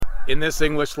In this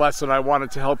English lesson, I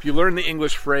wanted to help you learn the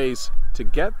English phrase, to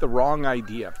get the wrong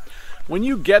idea. When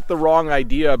you get the wrong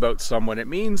idea about someone, it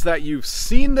means that you've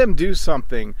seen them do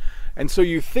something, and so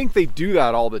you think they do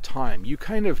that all the time. You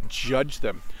kind of judge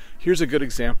them. Here's a good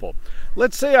example.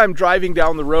 Let's say I'm driving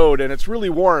down the road and it's really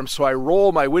warm, so I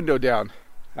roll my window down.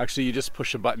 Actually, you just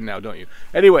push a button now, don't you?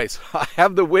 Anyways, I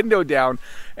have the window down,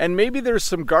 and maybe there's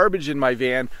some garbage in my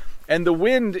van, and the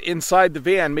wind inside the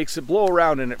van makes it blow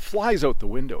around and it flies out the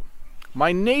window.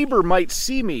 My neighbor might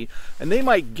see me and they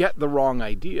might get the wrong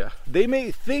idea. They may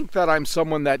think that I'm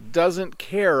someone that doesn't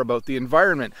care about the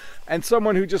environment and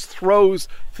someone who just throws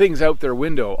things out their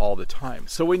window all the time.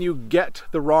 So when you get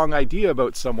the wrong idea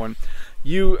about someone,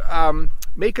 you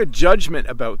make a judgment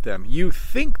about them. You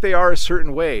think they are a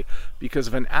certain way because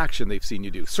of an action they've seen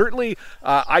you do. Certainly,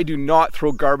 I do not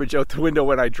throw garbage out the window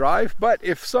when I drive, but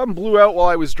if some blew out while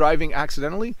I was driving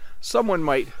accidentally, someone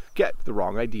might get the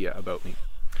wrong idea about me.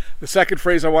 The second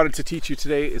phrase I wanted to teach you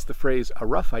today is the phrase, a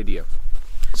rough idea.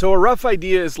 So a rough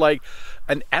idea is like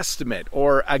an estimate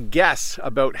or a guess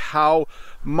about how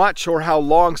much or how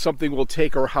long something will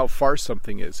take or how far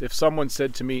something is. If someone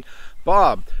said to me,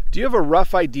 Bob, do you have a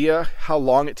rough idea how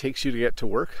long it takes you to get to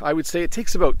work? I would say it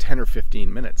takes about 10 or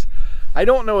 15 minutes. I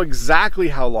don't know exactly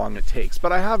how long it takes,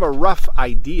 but I have a rough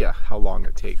idea how long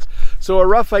it takes. So a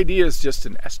rough idea is just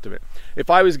an estimate. If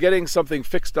I was getting something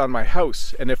fixed on my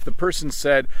house, and if the person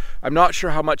said, I'm not sure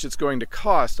how much it's going to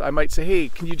cost, I might say, hey,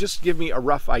 can you just give me a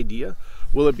rough idea?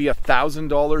 Will it be $1,000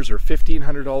 or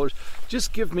 $1,500?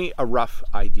 Just give me a rough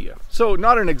idea. So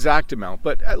not an exact amount,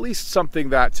 but at least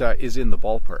something that is in the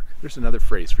ballpark. There's another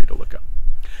phrase for you to look up.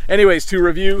 Anyways, to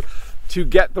review, to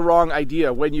get the wrong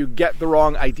idea. When you get the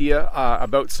wrong idea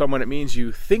about someone, it means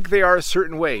you think they are a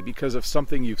certain way because of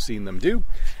something you've seen them do.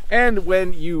 And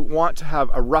when you want to have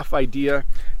a rough idea,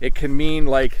 it can mean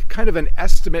like kind of an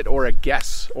estimate or a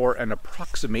guess or an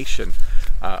approximation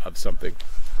of something.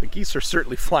 The geese are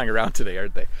certainly flying around today,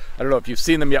 aren't they? I don't know if you've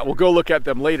seen them yet. We'll go look at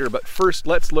them later, but first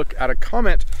let's look at a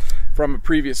comment from a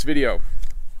previous video.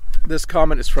 This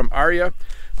comment is from Arya.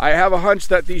 I have a hunch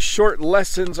that these short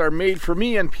lessons are made for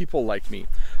me and people like me.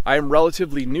 I am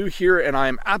relatively new here and I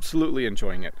am absolutely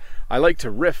enjoying it. I like to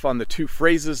riff on the two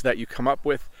phrases that you come up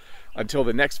with until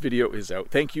the next video is out.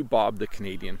 Thank you, Bob the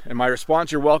Canadian. And my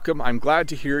response, you're welcome. I'm glad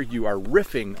to hear you are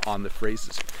riffing on the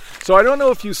phrases. So I don't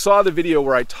know if you saw the video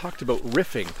where I talked about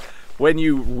riffing. When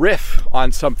you riff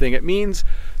on something, it means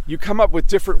you come up with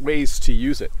different ways to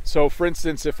use it. So for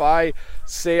instance, if I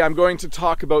say I'm going to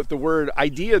talk about the word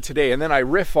idea today and then I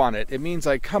riff on it, it means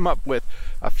I come up with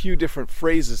a few different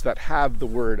phrases that have the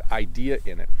word idea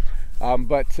in it.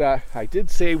 But I did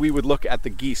say we would look at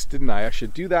the geese, didn't I? I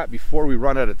should do that before we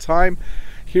run out of time.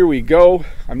 Here we go.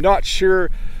 I'm not sure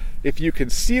if you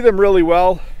can see them really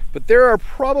well, but there are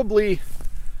probably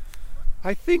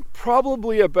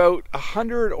about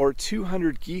 100 or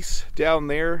 200 geese down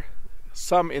there.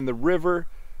 Some in the river,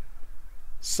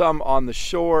 some on the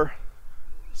shore,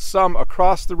 some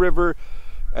across the river,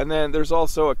 and then there's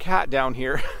also a cat down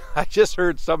here. I just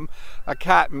heard a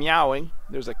cat meowing.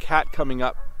 There's a cat coming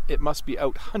up. It must be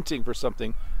out hunting for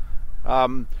something.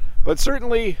 But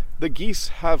certainly the geese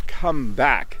have come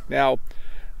back. Now,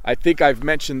 I think I've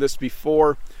mentioned this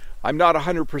before. I'm not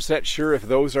 100% sure if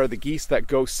those are the geese that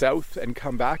go south and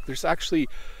come back. There's actually,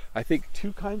 I think,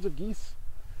 two kinds of geese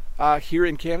here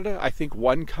in Canada. I think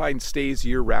one kind stays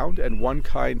year-round and one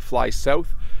kind flies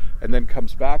south and then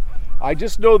comes back. I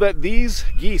just know that these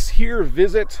geese here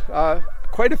visit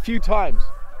quite a few times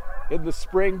in the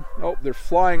spring. Oh, they're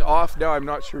flying off now. I'm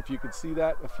not sure if you can see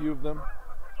that, a few of them.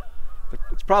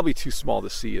 It's probably too small to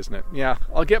see, isn't it? Yeah,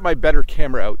 I'll get my better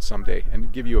camera out someday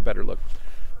and give you a better look.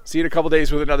 See you in a couple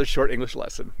days with another short English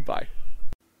lesson. Bye.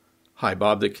 Hi,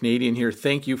 Bob the Canadian here.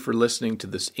 Thank you for listening to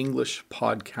this English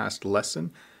podcast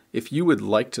lesson. If you would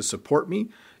like to support me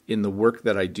in the work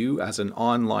that I do as an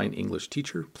online English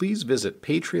teacher, please visit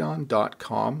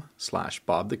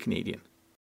patreon.com/BobTheCanadian.